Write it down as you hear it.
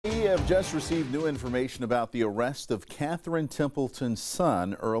have just received new information about the arrest of Catherine Templeton's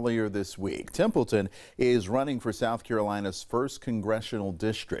son earlier this week. Templeton is running for South Carolina's First Congressional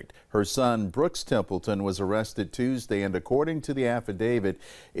District. Her son, Brooks Templeton, was arrested Tuesday and, according to the affidavit,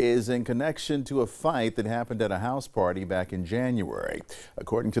 is in connection to a fight that happened at a house party back in January.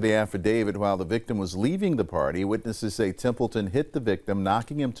 According to the affidavit, while the victim was leaving the party, witnesses say Templeton hit the victim,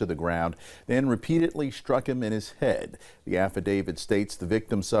 knocking him to the ground, then repeatedly struck him in his head. The affidavit states the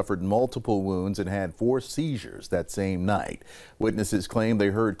victim suffered multiple wounds and had 4 seizures that same night. Witnesses claim they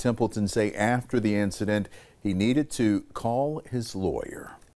heard Templeton say after the incident he needed to call his lawyer.